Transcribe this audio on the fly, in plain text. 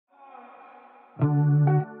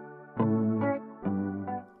Welcome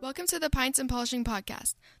to the Pints and Polishing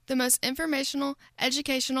Podcast, the most informational,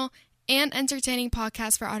 educational, and entertaining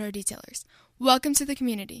podcast for auto detailers. Welcome to the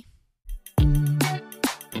community.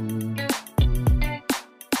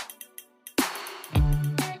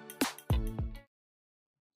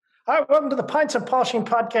 Hi, welcome to the Pints and Polishing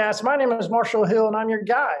Podcast. My name is Marshall Hill, and I'm your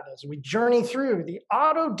guide as we journey through the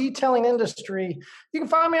auto detailing industry. You can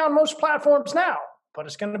find me on most platforms now, but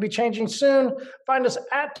it's going to be changing soon. Find us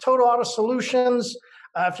at Total Auto Solutions.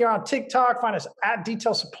 If you're on TikTok, find us at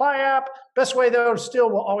Detail Supply App. Best way, though, still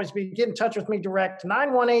will always be get in touch with me direct,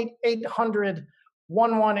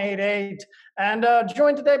 918-800-1188. And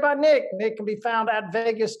joined today by Nick. Nick can be found at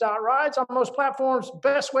vegas.rides on most platforms.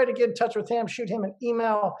 Best way to get in touch with him, shoot him an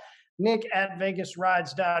email,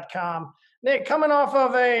 nick@vegasrides.com. Nick, coming off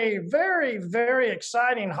of a very, very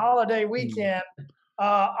exciting holiday weekend,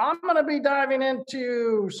 I'm going to be diving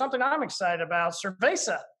into something I'm excited about,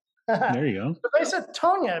 Cerveza. There you go. Cerveza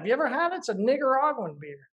Toña. Have you ever had it? It's a Nicaraguan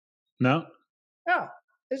beer. No. Yeah,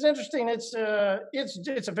 it's interesting. It's a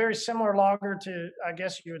very similar lager to, I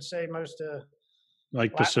guess you would say, most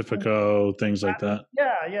like Latin, Pacifico, things like that.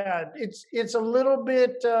 Yeah. It's a little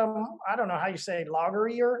bit. I don't know how you say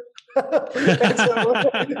lagerier.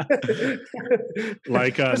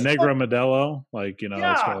 Like Negra Modelo, like it's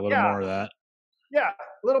got a little more of that. Yeah,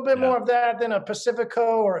 a little bit more of that than a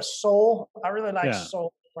Pacifico or a Sol. I really like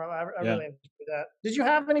Sol. I really enjoy that. Did you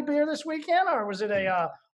have any beer this weekend, or was it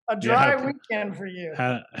a dry weekend for you?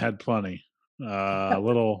 Had plenty. A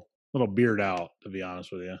little beard out, to be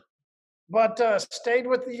honest with you. But stayed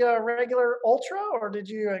with the regular Ultra, or did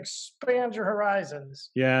you expand your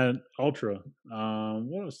horizons? Yeah, Ultra.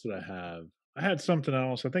 What else did I have? I had something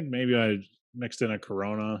else. I think maybe I mixed in a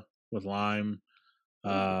Corona with lime.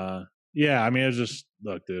 Yeah, I mean, it's just,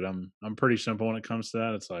 look, dude, I'm pretty simple when it comes to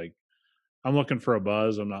that. It's like, I'm looking for a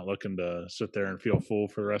buzz. I'm not looking to sit there and feel full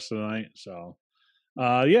for the rest of the night. So,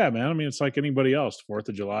 yeah, man. I mean, it's like anybody else. 4th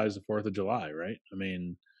of July is the 4th of July, right? I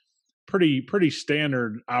mean, pretty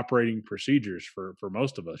standard operating procedures for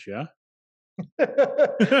most of us, yeah?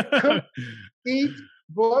 Cook, eat,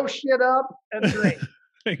 blow shit up, and drink.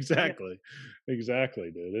 Exactly,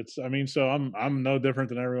 dude. So I'm no different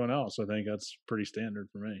than everyone else. I think that's pretty standard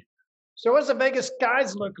for me. So what's the Vegas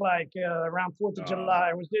skies look like around 4th of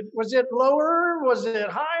July? Was it lower? Was it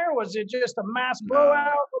higher? Was it just a mass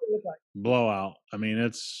blowout? What did it look like? Blowout. I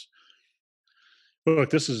mean, look,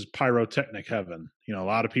 this is pyrotechnic heaven. A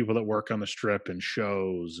lot of people that work on the strip and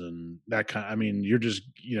shows and that kind. I mean, you're just,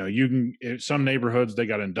 some neighborhoods, they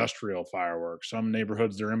got industrial fireworks. Some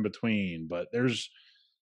neighborhoods, they're in between. But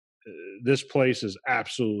this place is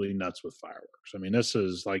absolutely nuts with fireworks. I mean, this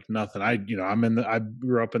is like nothing. I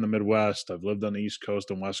grew up in the Midwest. I've lived on the East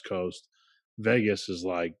Coast and West Coast. Vegas is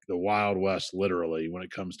like the Wild West, literally, when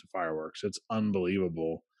it comes to fireworks. It's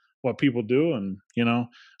unbelievable what people do. And,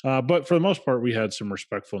 but for the most part, we had some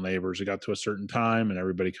respectful neighbors. It got to a certain time and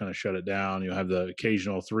everybody kind of shut it down. You'll have the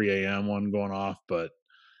occasional 3 a.m. one going off, but,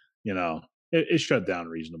 it shut down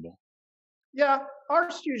reasonable. Yeah,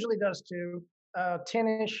 ours usually does too.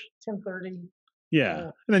 10-ish, 10:30. Yeah.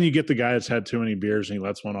 And then you get the guy that's had too many beers and he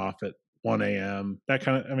lets one off at 1 a.m. That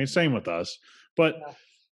kind of, same with us. But,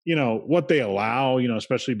 what they allow,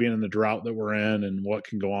 especially being in the drought that we're in and what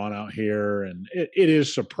can go on out here. And it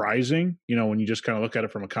is surprising, when you just kind of look at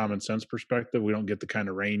it from a common sense perspective. We don't get the kind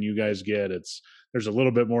of rain you guys get. There's a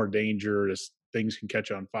little bit more danger. Things can catch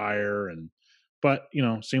on fire. But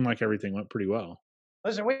seemed like everything went pretty well.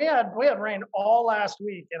 Listen, we had rain all last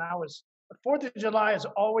week, and the 4th of July has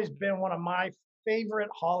always been one of my favorite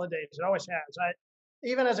holidays. It always has.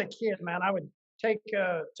 Even as a kid, man, I would take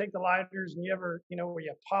the lighters, and where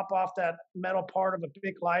you pop off that metal part of a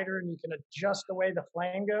big lighter and you can adjust the way the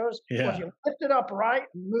flame goes. Yeah. Well, if you lift it up right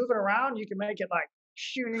and move it around, you can make it like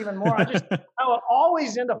shoot even more. I was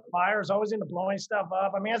always into fires, always into blowing stuff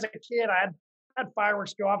up. I mean, as a kid, I had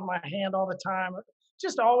fireworks go off in my hand all the time.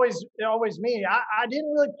 Just always me. I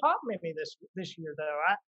didn't really pop many this year though.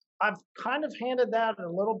 I've kind of handed that a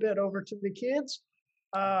little bit over to the kids.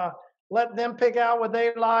 Let them pick out what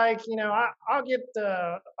they like. I'll get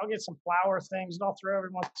some flower things and I'll throw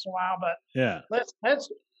every once in a while. But yeah, let's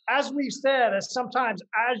as we've said, sometimes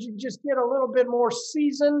as you just get a little bit more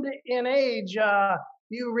seasoned in age,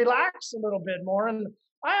 you relax a little bit more. And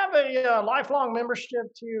I have a lifelong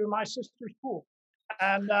membership to my sister's pool.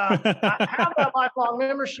 And I have that lifelong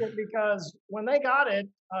membership because when they got it,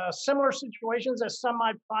 similar situations as some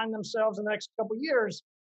might find themselves in the next couple of years,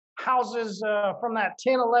 houses from that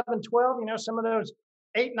 10, 11, 12, some of those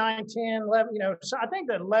 8, 9, 10, 11, so I think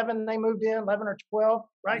that 11 they moved in, 11 or 12,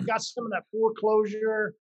 right? Got some of that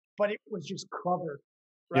foreclosure but it was just covered,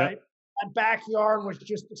 Yep. right? That backyard was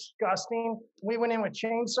just disgusting. We went in with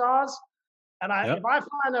chainsaws, and Yep. if I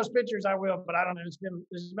find those pictures, I will. But I don't know. It's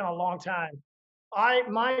been a long time.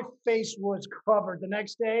 My face was covered the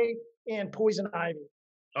next day in poison ivy.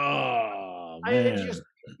 Oh It man. just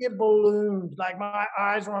it ballooned. Like my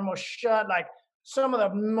eyes were almost shut. Like some of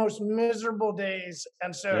the most miserable days.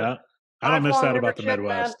 And so, Yeah. I don't miss lifelong that about the membership,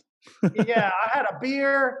 man. Midwest. Yeah, I had a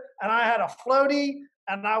beer and I had a floaty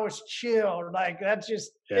and I was chilled. Like that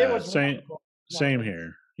just it Yeah, was same wonderful. same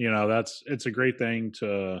Wonderful. here. It's a great thing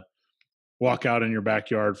to walk out in your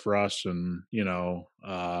backyard for us and,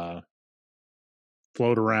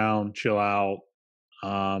 float around, chill out.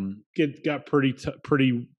 Got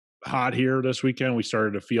pretty hot here this weekend. We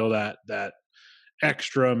started to feel that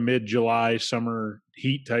extra mid-July summer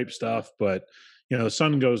heat type stuff, but the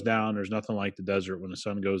sun goes down. There's nothing like the desert when the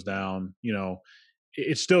sun goes down.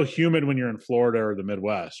 It's still humid when you're in Florida or the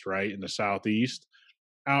Midwest, right? In the Southeast.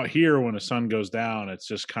 Out here, when the sun goes down, it's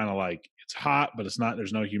just kind of like it's hot, but it's not.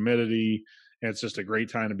 There's no humidity. And it's just a great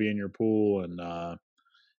time to be in your pool. And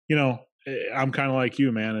I'm kind of like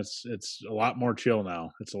you, man. It's a lot more chill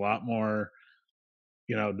now. It's a lot more.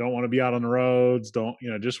 Don't want to be out on the roads. Don't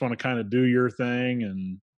just want to kind of do your thing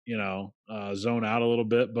and zone out a little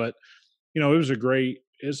bit. But it was a great.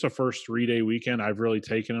 It's the first 3-day weekend I've really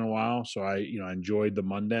taken in a while, so I enjoyed the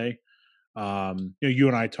Monday. You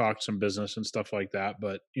and I talked some business and stuff like that,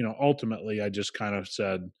 but ultimately I just kind of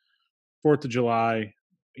said 4th of July,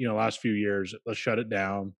 last few years, let's shut it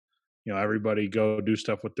down. Everybody go do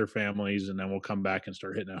stuff with their families, and then we'll come back and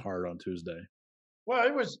start hitting it hard on Tuesday. Well,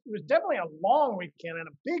 it was definitely a long weekend and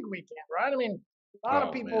a big weekend, right? I mean, a lot of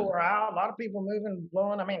Oh people man. were out, a lot of people moving,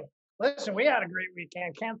 blowing. I mean, listen, we had a great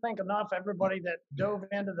weekend. Can't thank enough everybody that dove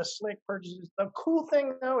into the slick purchases. The cool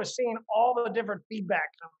thing though is seeing all the different feedback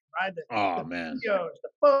coming, right? The Oh man. videos, the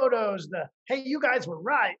photos, the hey, you guys were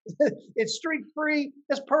right. It's streak free.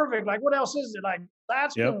 It's perfect. Like, what else is it? Like,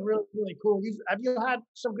 that's Yep. been really, really cool. Have you had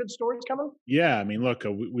some good stories coming? Yeah, I mean, look,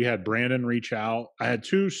 we had Brandon reach out. I had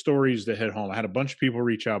two stories that hit home. I had a bunch of people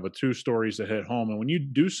reach out, but two stories that hit home. And when you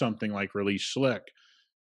do something like release Slick,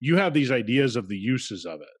 you have these ideas of the uses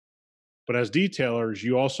of it. But as detailers,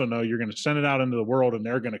 you also know you're going to send it out into the world and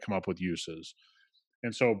they're going to come up with uses.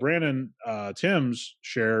 And so Brandon Timms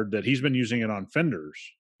shared that he's been using it on fenders,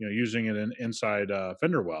 using it inside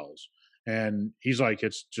fender wells. And he's like,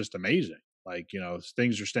 it's just amazing. Like,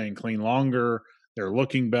 things are staying clean longer. They're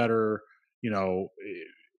looking better.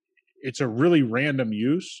 It's a really random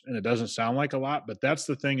use and it doesn't sound like a lot, but that's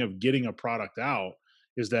the thing of getting a product out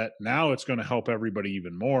is that now it's going to help everybody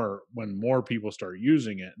even more when more people start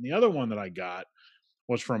using it. And the other one that I got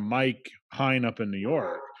was from Mike Hine up in New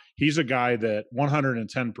York. He's a guy that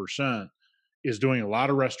 110% is doing a lot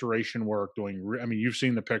of restoration work, I mean, you've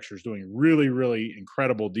seen the pictures, doing really, really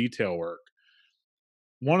incredible detail work.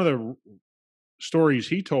 One of the stories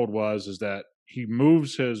he told is that he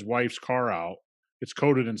moves his wife's car out. It's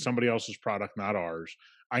coated in somebody else's product, not ours.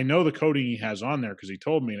 I know the coating he has on there because he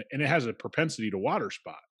told me, and it has a propensity to water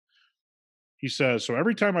spot. He says, so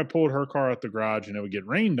every time I pulled her car out the garage and it would get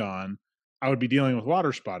rained on, I would be dealing with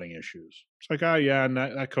water spotting issues. It's like, oh, yeah, and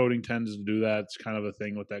that coating tends to do that. It's kind of a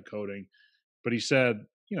thing with that coating. But he said,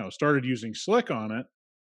 started using Slick on it,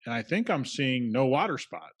 and I think I'm seeing no water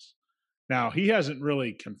spots. Now, he hasn't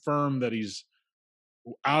really confirmed that he's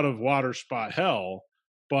out of water spot hell,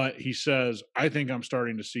 but he says, I think I'm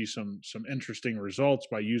starting to see some interesting results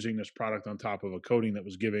by using this product on top of a coating that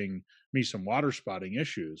was giving me some water spotting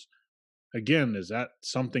issues. Again, is that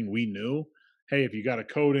something we knew? Hey, if you got a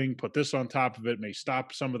coating, put this on top of it, may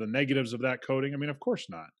stop some of the negatives of that coating. I mean, of course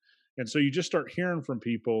not. And so you just start hearing from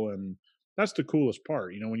people, and that's the coolest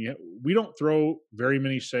part. We don't throw very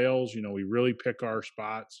many sales. We really pick our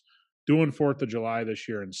spots. Doing 4th of July this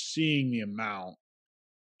year and seeing the amount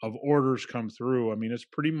of orders come through, I mean, it's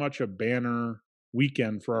pretty much a banner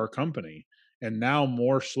weekend for our company. And now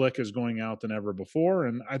more Slick is going out than ever before.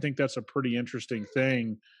 And I think that's a pretty interesting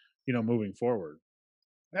thing, moving forward.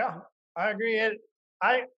 Yeah, I agree.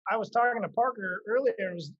 I was talking to Parker earlier.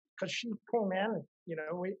 It was because she came in.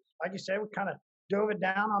 We like you said, we kind of dove it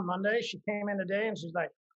down on Monday. She came in today and she's like,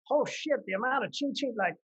 "Oh shit, the amount of ching ching!"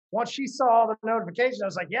 Like once she saw the notification, I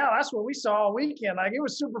was like, "Yeah, that's what we saw all weekend. Like it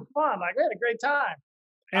was super fun. Like we had a great time."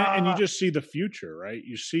 And you just see the future, right?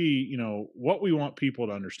 You see, what we want people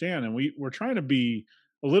to understand. And we're trying to be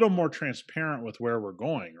a little more transparent with where we're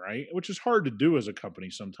going, right? Which is hard to do as a company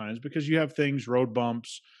sometimes because you have things, road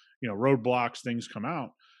bumps, roadblocks, things come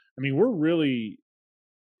out. I mean,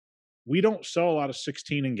 we don't sell a lot of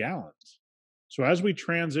 16 in gallons. So as we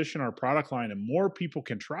transition our product line and more people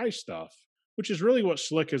can try stuff, which is really what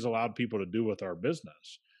Slick has allowed people to do with our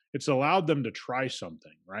business. It's allowed them to try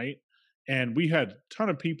something, right? And we had a ton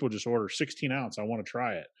of people just order 16 ounce. I want to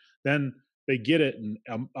try it. Then they get it, and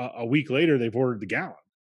a week later, they've ordered the gallon.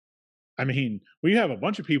 I mean, we have a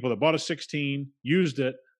bunch of people that bought a 16, used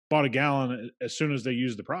it, bought a gallon as soon as they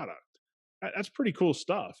used the product. That's pretty cool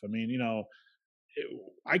stuff. I mean,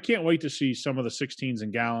 I can't wait to see some of the 16s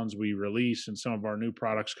and gallons we release and some of our new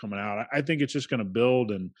products coming out. I think it's just going to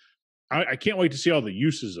build, and I can't wait to see all the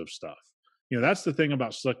uses of stuff. That's the thing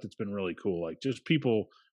about Slick that's been really cool. Like, just people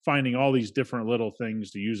finding all these different little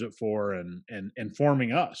things to use it for, and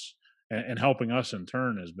informing us and helping us in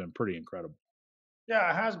turn has been pretty incredible. Yeah,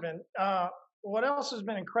 it has been. What else has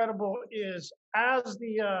been incredible is as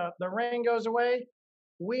the rain goes away,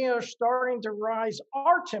 we are starting to rise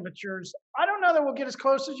our temperatures. I don't know that we'll get as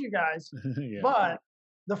close as you guys, Yeah. but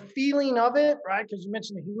the feeling of it, right? Because you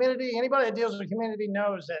mentioned the humidity. Anybody that deals with humidity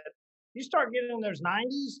knows that you start getting in those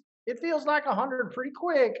 90s, it feels like 100 pretty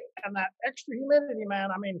quick. And that extra humidity,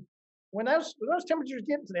 man. I mean, when those temperatures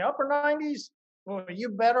get into the upper 90s, well, you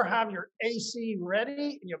better have your AC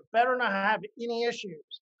ready. You better not have any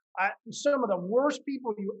issues. Some of the worst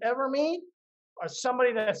people you ever meet are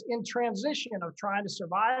somebody that's in transition of trying to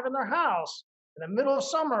survive in their house in the middle of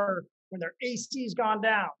summer when their AC's gone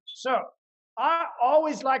down. So I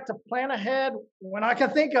always like to plan ahead when I can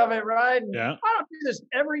think of it, right? And Yeah. I don't do this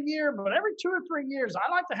every year, but every 2 or 3 years, I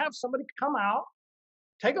like to have somebody come out,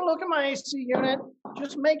 take a look at my AC unit,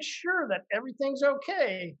 just make sure that everything's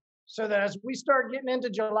okay. So that as we start getting into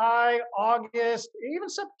July, August, even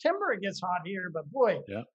September, it gets hot here. But boy,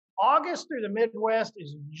 Yeah. August through the Midwest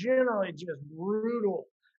is generally just brutal.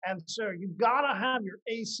 And so you got to have your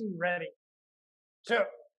AC ready. So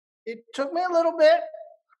it took me a little bit.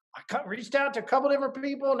 I reached out to a couple different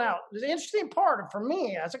people. Now, the interesting part for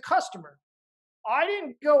me as a customer, I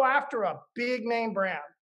didn't go after a big name brand.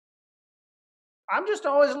 I'm just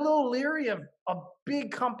always a little leery of a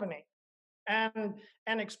big company. And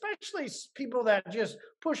especially people that just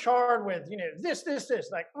push hard with, this.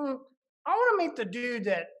 Like, I want to meet the dude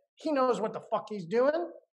that he knows what the fuck he's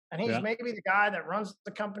doing. And he's Yeah. maybe the guy that runs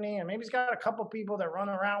the company, and maybe he's got a couple people that run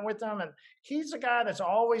around with him. And he's the guy that's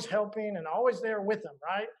always helping and always there with him,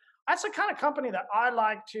 right? That's the kind of company that I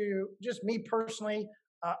like to, just me personally,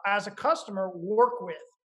 as a customer, work with.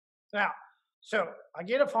 Now, so I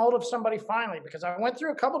get a hold of somebody finally because I went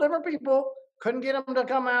through a couple different people, couldn't get them to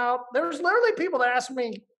come out. There was literally people that asked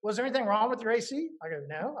me, "Was there anything wrong with your AC?" I go,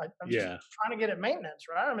 "No, I'm just Yeah. trying to get it maintenance,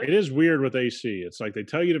 right?" I mean, It is weird with AC. It's like they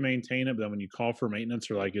tell you to maintain it, but then when you call for maintenance,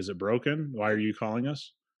 they're like, "Is it broken? Why are you calling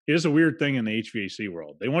us?" It is a weird thing in the HVAC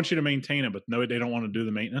world. They want you to maintain it, but no, they don't want to do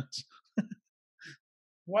the maintenance.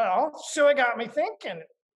 well, so it got me thinking.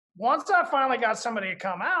 Once I finally got somebody to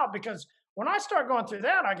come out, because when I start going through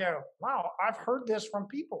that, I go, "Wow, I've heard this from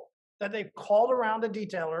people that they've called around the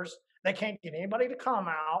detailers. They can't get anybody to come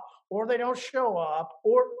out, or they don't show up,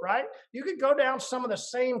 or right." You could go down some of the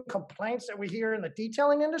same complaints that we hear in the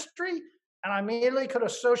detailing industry, and I immediately could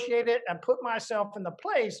associate it and put myself in the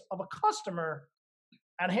place of a customer.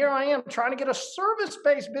 And here I am trying to get a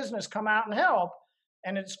service-based business come out and help,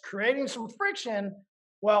 and it's creating some friction.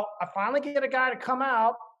 Well, I finally get a guy to come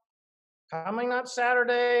out, coming not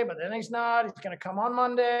Saturday, but then he's not. He's going to come on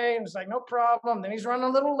Monday, and it's like, no problem. Then he's running a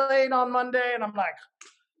little late on Monday, and I'm like,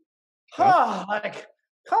 like,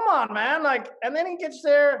 come on, man. Like, and then he gets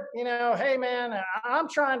there, hey, man, I'm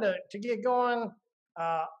trying to get going.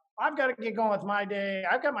 I've got to get going with my day.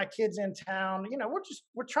 I've got my kids in town.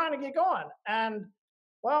 We're trying to get going. And,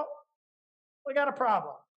 well, we got a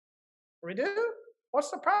problem. We do?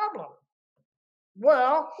 What's the problem?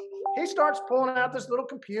 Well, he starts pulling out this little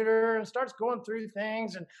computer and starts going through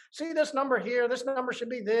things and see this number here, this number should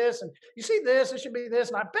be this, and you see this, it should be this,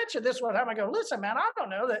 and I bet you this would happen. I go, listen, man, I don't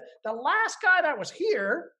know that the last guy that was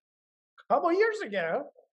here a couple of years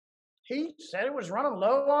ago, he said it was running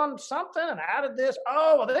low on something and added this.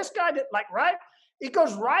 Oh, well, this guy did right? It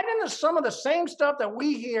goes right into some of the same stuff that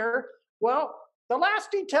we hear. Well, the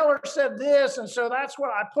last detailer said this, and so that's what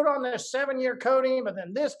I put on this 7-year coating, but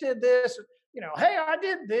then this did this. Hey, I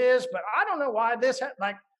did this, but I don't know why this had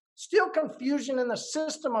still confusion in the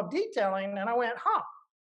system of detailing. And I went,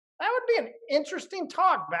 that would be an interesting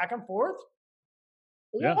talk back and forth.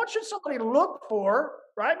 Yeah. What should somebody look for,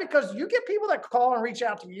 right? Because you get people that call and reach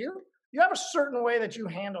out to you. You have a certain way that you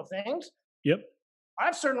handle things. Yep. I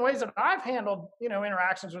have certain ways that I've handled,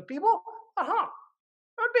 interactions with people. That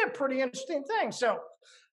would be a pretty interesting thing. So,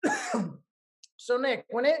 so Nick,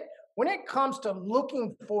 when it comes to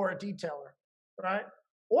looking for a detailer, right?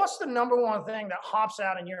 What's the number one thing that hops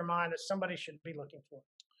out in your mind that somebody should be looking for?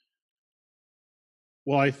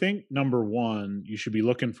 Well, I think number one, you should be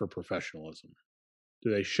looking for professionalism. Do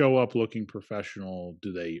they show up looking professional?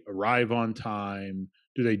 Do they arrive on time?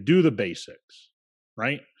 Do they do the basics?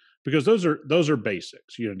 Right? Because those are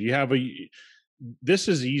basics. Do you have this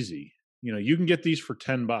is easy. You can get these for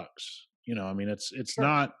 $10. I mean it's Sure.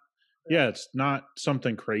 not yeah, it's not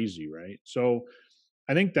something crazy, right? So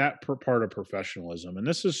I think that part of professionalism, and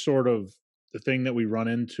this is sort of the thing that we run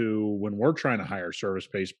into when we're trying to hire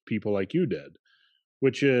service-based people like you did,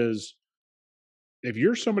 which is if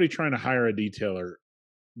you're somebody trying to hire a detailer,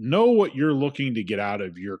 know what you're looking to get out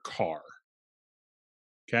of your car.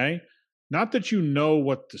 Okay. Not that you know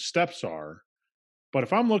what the steps are, but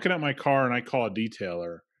if I'm looking at my car and I call a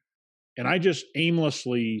detailer and I just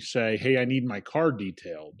aimlessly say, hey, I need my car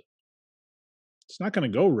detailed, it's not going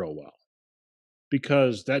to go real well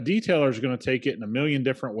because that detailer is going to take it in a million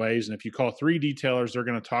different ways. And if you call 3 detailers, they're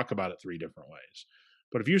going to talk about it 3 different ways.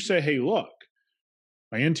 But if you say, hey, look,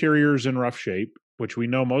 my interior is in rough shape, which we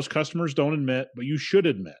know most customers don't admit, but you should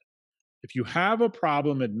admit. If you have a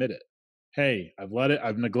problem, admit it. Hey,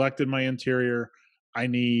 I've neglected my interior. I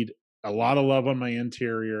need a lot of love on my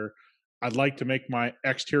interior. I'd like to make my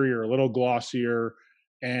exterior a little glossier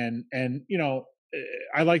and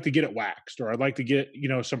I like to get it waxed, or I'd like to get,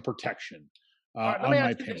 some protection All right, let me on my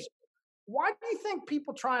ask you paint. this. Why do you think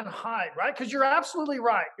people try and hide, right? Because you're absolutely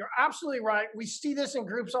right. You're absolutely right. We see this in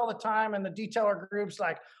groups all the time, and the detailer groups,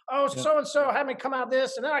 like, oh, Yep. so and so had me come out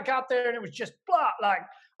this, and then I got there and it was just blah, like,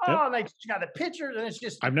 Yep. oh, and they got the pictures, and it's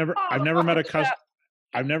just, I've never oh, I've the never met a fucking best.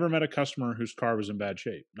 I've never met a customer whose car was in bad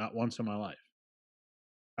shape. Not once in my life.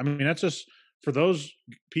 I mean, that's just for those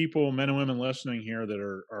people, men and women listening here that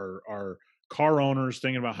are car owners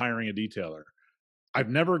thinking about hiring a detailer. I've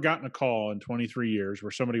never gotten a call in 23 years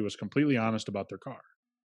where somebody was completely honest about their car.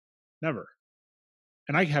 Never.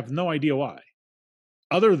 And I have no idea why.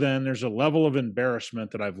 Other than there's a level of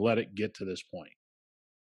embarrassment that I've let it get to this point.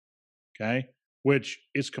 Okay? Which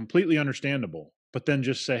is completely understandable. But then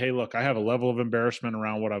just say, hey, look, I have a level of embarrassment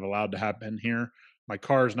around what I've allowed to happen here. My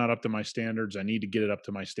car is not up to my standards. I need to get it up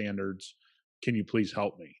to my standards. Can you please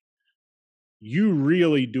help me? You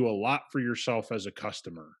really do a lot for yourself as a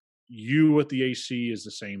customer. You with the AC is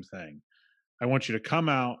the same thing. I want you to come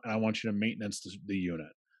out and I want you to maintenance the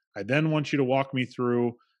unit. I then want you to walk me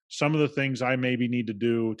through some of the things I maybe need to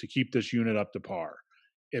do to keep this unit up to par.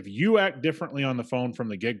 If you act differently on the phone from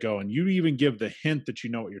the get-go and you even give the hint that you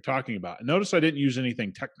know what you're talking about, and notice I didn't use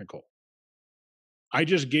anything technical. I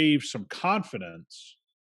just gave some confidence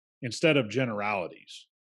instead of generalities.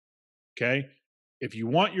 Okay? If you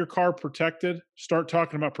want your car protected, start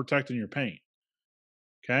talking about protecting your paint.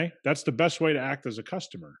 Okay? That's the best way to act as a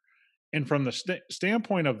customer. And from the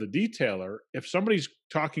standpoint of the detailer, if somebody's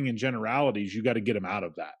talking in generalities, you got to get them out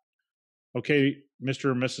of that. Okay,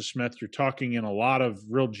 Mr. and Mrs. Smith, you're talking in a lot of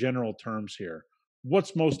real general terms here.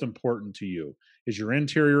 What's most important to you? Is your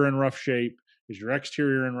interior in rough shape? Is your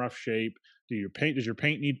exterior in rough shape? Does your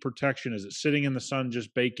paint need protection? Is it sitting in the sun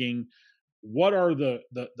just baking? What are the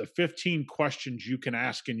 15 questions you can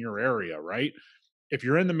ask in your area, right? If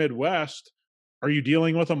you're in the Midwest, are you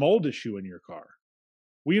dealing with a mold issue in your car?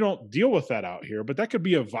 We don't deal with that out here, but that could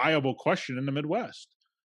be a viable question in the Midwest.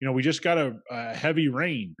 We just got a heavy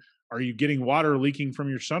rain. Are you getting water leaking from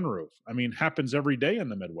your sunroof? I mean, happens every day in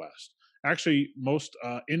the Midwest. Actually, most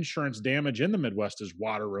insurance damage in the Midwest is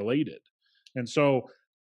water related. And so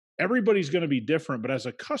everybody's going to be different. But as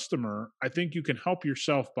a customer, I think you can help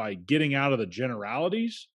yourself by getting out of the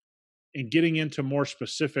generalities and getting into more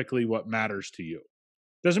specifically what matters to you.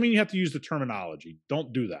 Doesn't mean you have to use the terminology.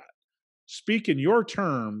 Don't do that. Speak in your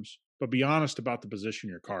terms, but be honest about the position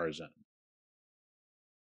your car is in.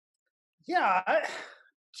 Yeah,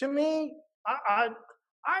 to me, I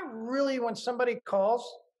really, when somebody calls,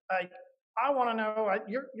 I want to know.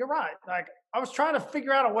 You're right. Like, I was trying to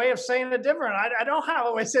figure out a way of saying it different. I don't have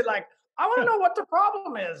a way to say it. Like, I want to Yeah. know what the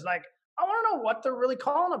problem is. Like, I want to know what they're really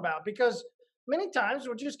calling about, because many times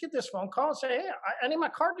we'll just get this phone call and say, hey, I need my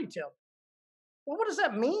car detailed. Well, what does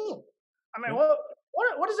that mean? I mean, Yeah. well,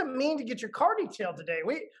 what does it mean to get your car detailed today?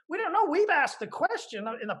 We don't know. We've asked the question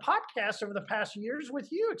in the podcast over the past years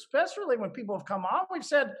with you, especially when people have come on. We've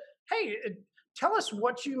said, "Hey, tell us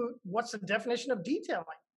what's the definition of detailing?"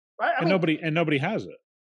 Right? I And mean, nobody has it.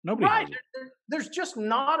 Nobody right? has it. There's just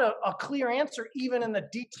not a clear answer, even in the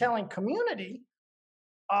detailing community,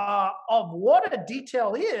 of what a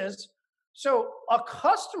detail is. So a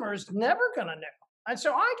customer is never going to know. And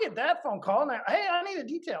so I get that phone call and hey, I need a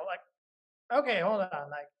detail. Like, okay, hold on.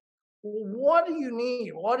 Like, what do you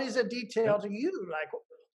need? What is a detail Yep. to you? Like,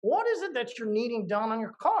 what is it that you're needing done on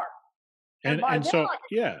your car? And And by and then so I can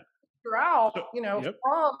yeah. figure out, So, yep.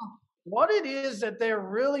 from what it is that they're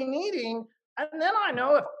really needing. And then I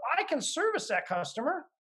know if I can service that customer,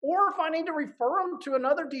 or if I need to refer them to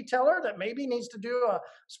another detailer that maybe needs to do a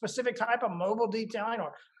specific type of mobile detailing,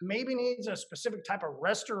 or maybe needs a specific type of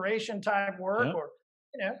restoration type work, Yeah. or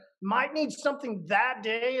might need something that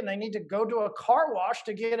day and they need to go to a car wash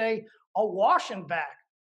to get a wash and back.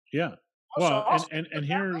 Yeah. So Well, I'll and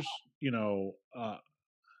here's,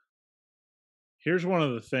 here's one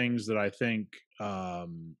of the things that I think,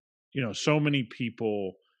 so many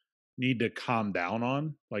people need to calm down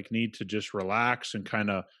on, like need to just relax and kind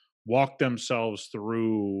of walk themselves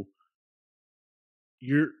through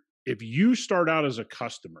your, if you start out as a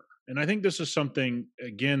customer, and I think this is something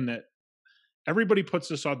again that everybody puts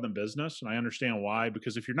this on the business, and I understand why,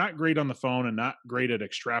 because if you're not great on the phone and not great at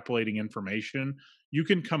extrapolating information, you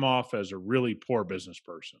can come off as a really poor business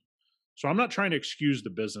person. So I'm not trying to excuse the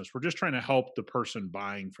business. We're just trying to help the person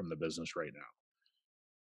buying from the business right now.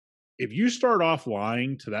 If you start off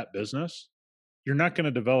lying to that business, you're not going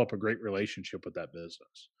to develop a great relationship with that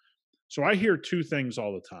business. So I hear two things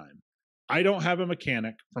all the time. I don't have a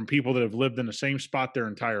mechanic from people that have lived in the same spot their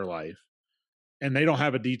entire life, and they don't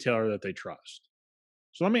have a detailer that they trust.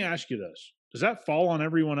 So let me ask you this. Does that fall on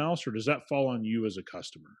everyone else, or does that fall on you as a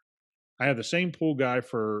customer? I have the same pool guy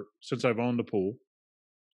since I've owned a pool.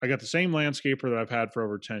 I got the same landscaper that I've had for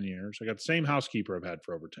over 10 years. I got the same housekeeper I've had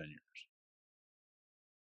for over 10 years.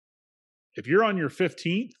 If you're on your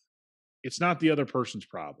 15th, it's not the other person's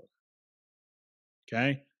problem.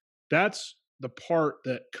 Okay? That's the part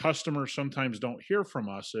that customers sometimes don't hear from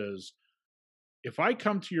us is, if I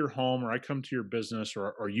come to your home or I come to your business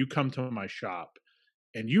or you come to my shop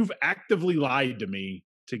and you've actively lied to me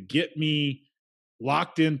to get me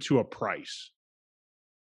locked into a price,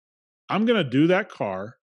 I'm going to do that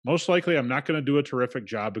car. Most likely, I'm not going to do a terrific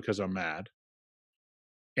job because I'm mad.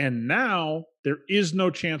 And now there is no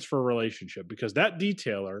chance for a relationship, because that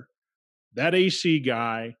detailer, that AC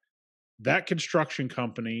guy, that construction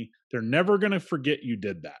company, they're never going to forget you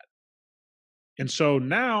did that. And so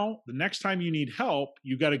now the next time you need help,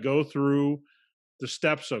 you got to go through the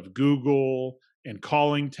steps of Google and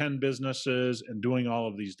calling 10 businesses and doing all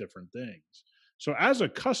of these different things. So as a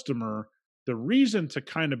customer, the reason to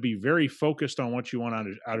kind of be very focused on what you want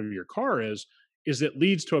out of your car is it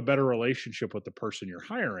leads to a better relationship with the person you're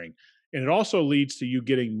hiring. And it also leads to you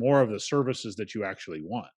getting more of the services that you actually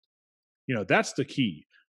want. That's the key.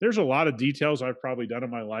 There's a lot of details I've probably done in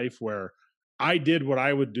my life where I did what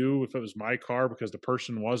I would do if it was my car because the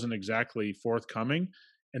person wasn't exactly forthcoming.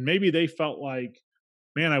 And maybe they felt like,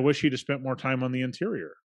 man, I wish he'd have spent more time on the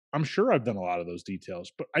interior. I'm sure I've done a lot of those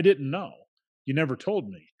details, but I didn't know. You never told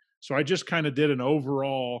me. So I just kind of did an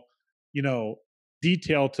overall,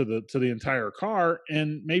 detail to the entire car,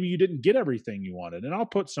 and maybe you didn't get everything you wanted. And I'll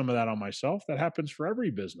put some of that on myself. That happens for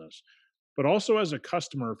every business. But also as a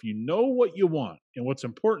customer, if you know what you want and what's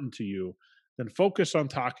important to you, then focus on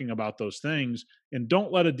talking about those things and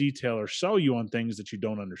don't let a detailer sell you on things that you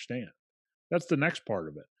don't understand. That's the next part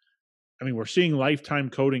of it. I mean, we're seeing lifetime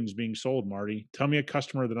coatings being sold, Marty. Tell me a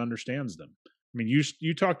customer that understands them. I mean,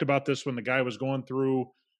 you talked about this when the guy was going through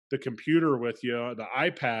the computer with you, the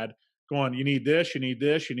iPad, going, you need this, you need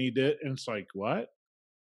this, you need it. And it's like, what?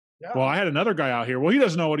 Yeah. Well, I had another guy out here. Well, he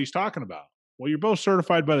doesn't know what he's talking about. Well, you're both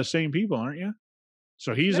certified by the same people, aren't you?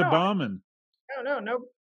 So he's a bum, and no,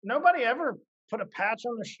 nobody ever put a patch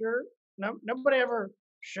on the shirt. No, nobody ever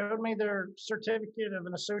showed me their certificate of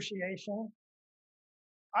an association.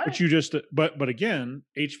 But again,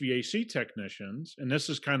 HVAC technicians, and this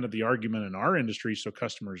is kind of the argument in our industry, so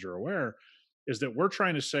customers are aware, is that we're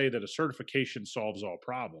trying to say that a certification solves all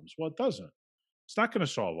problems. Well, it doesn't. It's not going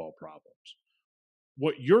to solve all problems.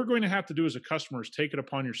 What you're going to have to do as a customer is take it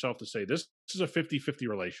upon yourself to say, this is a 50-50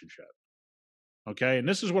 relationship. Okay. And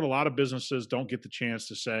this is what a lot of businesses don't get the chance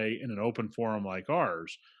to say in an open forum like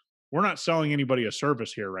ours. We're not selling anybody a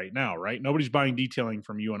service here right now, right? Nobody's buying detailing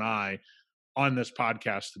from you and I on this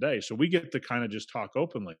podcast today. So we get to kind of just talk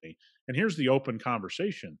openly. And here's the open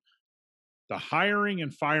conversation. The hiring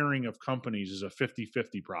and firing of companies is a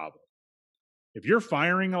 50-50 problem. If you're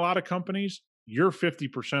firing a lot of companies, you're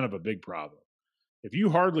 50% of a big problem. If you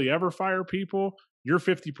hardly ever fire people, your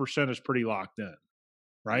 50% is pretty locked in,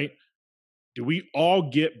 right? Do we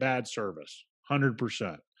all get bad service?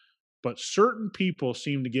 100%. But certain people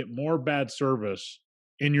seem to get more bad service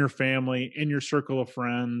in your family, in your circle of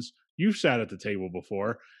friends. You've sat at the table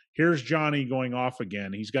before. Here's Johnny going off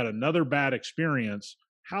again. He's got another bad experience.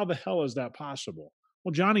 How the hell is that possible?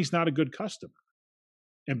 Well, Johnny's not a good customer.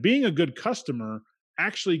 And being a good customer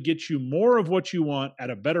actually gets you more of what you want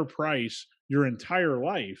at a better price your entire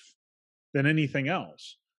life than anything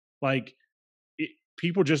else. Like,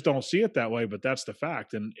 people just don't see it that way, but that's the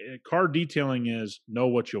fact. And car detailing is know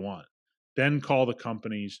what you want, then call the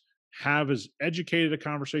companies, have as educated a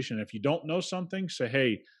conversation. If you don't know something, say,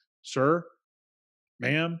 hey, sir,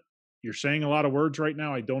 ma'am, you're saying a lot of words right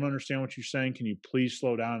now. I don't understand what you're saying. Can you please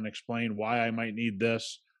slow down and explain why I might need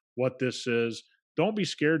this, what this is? Don't be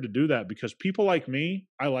scared to do that, because people like me,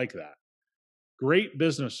 I like that. Great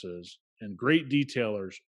businesses and great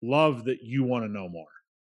detailers love that you want to know more.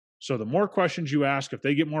 So the more questions you ask, if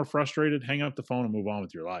they get more frustrated, hang up the phone and move on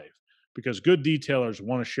with your life. Because good detailers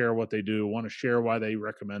want to share what they do, want to share why they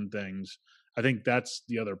recommend things. I think that's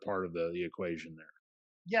the other part of the equation there.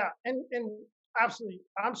 Yeah, and absolutely.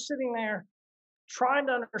 I'm sitting there trying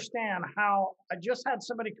to understand how I just had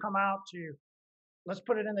somebody come out to, let's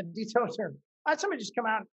put it in the detail term. I had somebody just come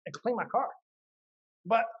out and clean my car.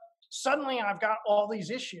 But suddenly I've got all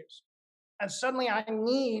these issues. And suddenly I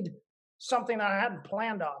need something that I hadn't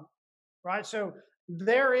planned on. Right. So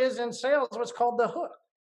there is in sales what's called the hook.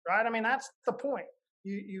 Right. I mean, that's the point.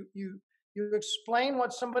 You explain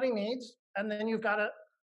what somebody needs, and then you've got to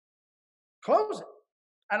close it.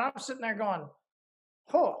 And I'm sitting there going,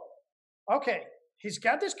 oh, okay, he's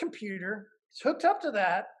got this computer, he's hooked up to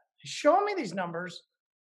that, he's showing me these numbers,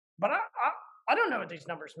 but I don't know what these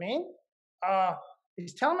numbers mean.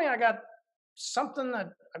 He's telling me I got something that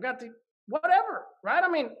I've got the whatever, right? I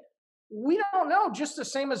mean, we don't know, just the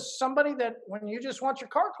same as somebody that when you just want your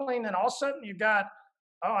car cleaned, and all of a sudden you've got,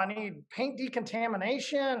 oh, I need paint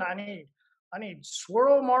decontamination, I need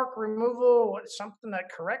swirl mark removal, something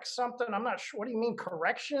that corrects something. I'm not sure. What do you mean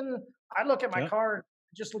correction? I look at my car, it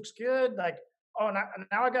just looks good. Like, oh,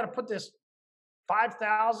 now I got to put this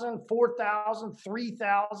 $5,000, $4,000,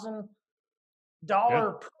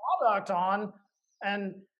 $3,000 product on,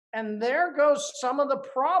 and there goes some of the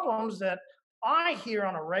problems that I hear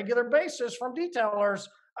on a regular basis from detailers.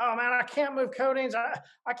 Oh man, I can't move coatings. I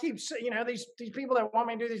keep, these people that want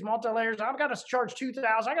me to do these multi-layers, I've got to charge $2,000.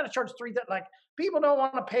 I got to charge $3,000. Like, people don't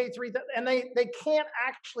want to pay $3,000, and they can't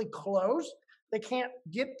actually close. They can't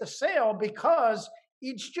get the sale because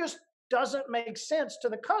it just doesn't make sense to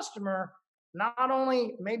the customer. Not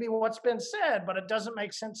only maybe what's been said, but it doesn't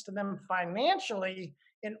make sense to them financially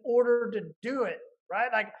in order to do it,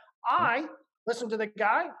 right? Like, I listen to the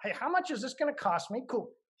guy. Hey, how much is this going to cost me? Cool.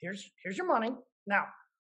 Here's your money. Now,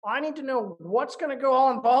 I need to know what's going to go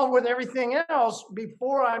all involved with everything else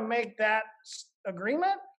before I make that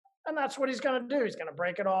agreement. And that's what he's going to do. He's going to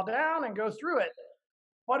break it all down and go through it.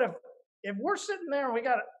 But if we're sitting there and we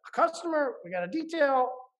got a customer, we got a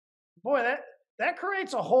detail, boy, that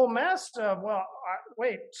creates a whole mess of, well,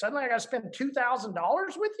 wait, suddenly I got to spend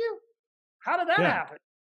 $2,000 with you? How did that happen?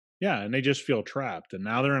 Yeah, and they just feel trapped. And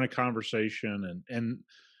now they're in a conversation. And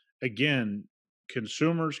again,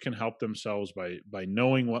 consumers can help themselves by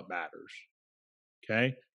knowing what matters.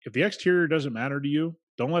 Okay. If the exterior doesn't matter to you,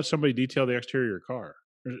 don't let somebody detail the exterior of your car.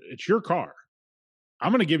 It's your car.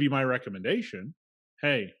 I'm going to give you my recommendation.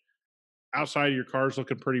 Hey, outside of your car's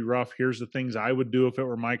looking pretty rough. Here's the things I would do if it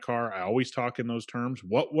were my car. I always talk in those terms.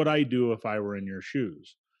 What would I do if I were in your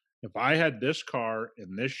shoes? If I had this car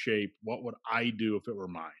in this shape, what would I do if it were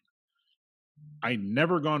mine? I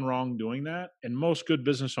never gone wrong doing that. And most good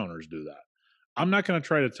business owners do that. I'm not going to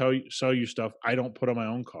try to sell you stuff I don't put on my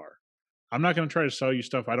own car. I'm not going to try to sell you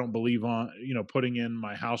stuff I don't believe on, putting in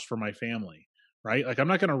my house for my family, right? Like, I'm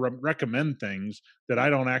not going to recommend things that I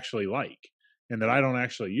don't actually like and that I don't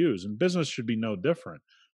actually use. And business should be no different.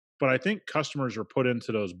 But I think customers are put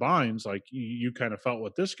into those binds, like you kind of felt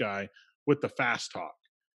with this guy, with the fast talk.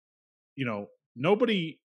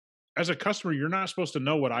 Nobody, as a customer, you're not supposed to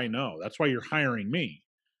know what I know. That's why you're hiring me.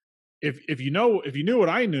 If you knew what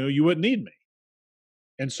I knew, you wouldn't need me.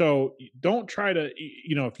 And so don't try to,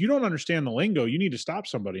 if you don't understand the lingo, you need to stop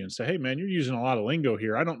somebody and say, hey man, you're using a lot of lingo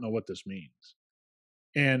here. I don't know what this means.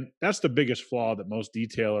 And that's the biggest flaw that most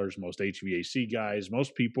detailers, most HVAC guys,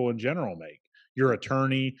 most people in general make. Your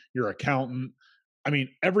attorney, your accountant. I mean,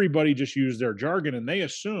 everybody just use their jargon, and they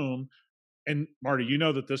assume, and Marty, you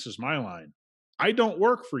know that this is my line. I don't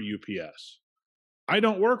work for UPS. I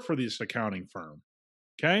don't work for this accounting firm.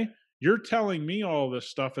 Okay. You're telling me all this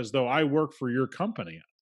stuff as though I work for your company.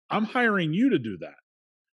 I'm hiring you to do that.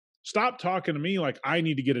 Stop talking to me like I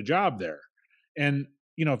need to get a job there. And,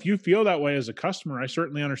 if you feel that way as a customer, I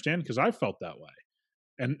certainly understand, because I felt that way.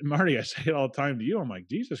 And Marty, I say it all the time to you. I'm like,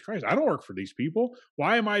 Jesus Christ, I don't work for these people.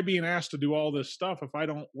 Why am I being asked to do all this stuff if I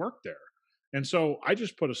don't work there? And so I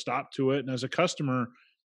just put a stop to it. And as a customer,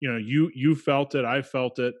 you felt it, I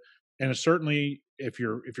felt it. And certainly if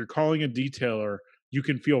you're calling a detailer, you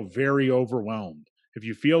can feel very overwhelmed. If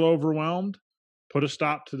you feel overwhelmed, put a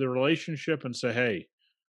stop to the relationship and say, hey,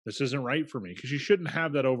 this isn't right for me, because you shouldn't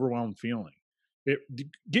have that overwhelmed feeling.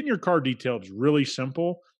 Getting your car detailed is really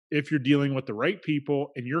simple if you're dealing with the right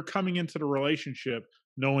people and you're coming into the relationship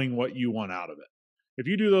knowing what you want out of it. If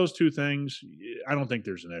you do those two things, I don't think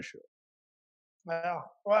there's an issue.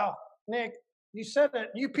 Well, Nick, you said that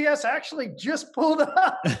UPS actually just pulled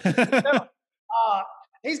up.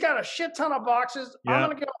 He's got a shit ton of boxes. Yeah. I'm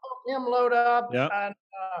going to go help him load up. Yeah. And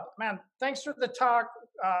man, thanks for the talk.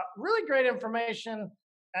 Really great information.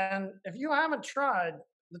 And if you haven't tried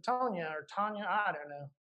the Tanya, I don't know.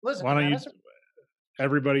 Listen, why don't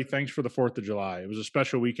everybody, thanks for the 4th of July. It was a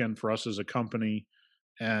special weekend for us as a company,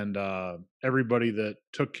 and everybody that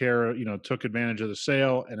took advantage of the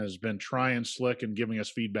sale and has been trying slick and giving us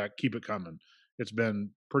feedback, keep it coming. It's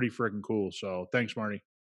been pretty freaking cool. So thanks, Marty.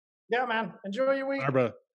 Yeah, man. Enjoy your week. All right,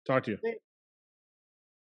 brother. Talk to you.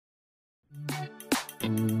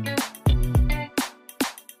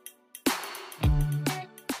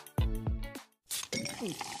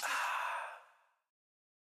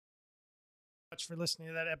 Much for listening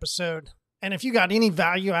to that episode. And if you got any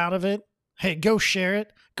value out of it, hey, go share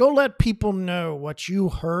it. Go let people know what you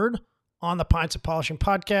heard on the Pints of Polishing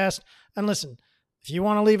podcast. And listen, if you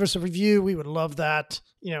want to leave us a review, we would love that.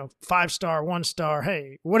 5-star, 1-star,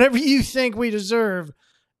 hey, whatever you think we deserve.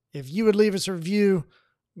 If you would leave us a review,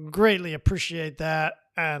 greatly appreciate that.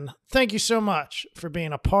 And thank you so much for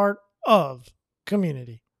being a part of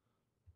community.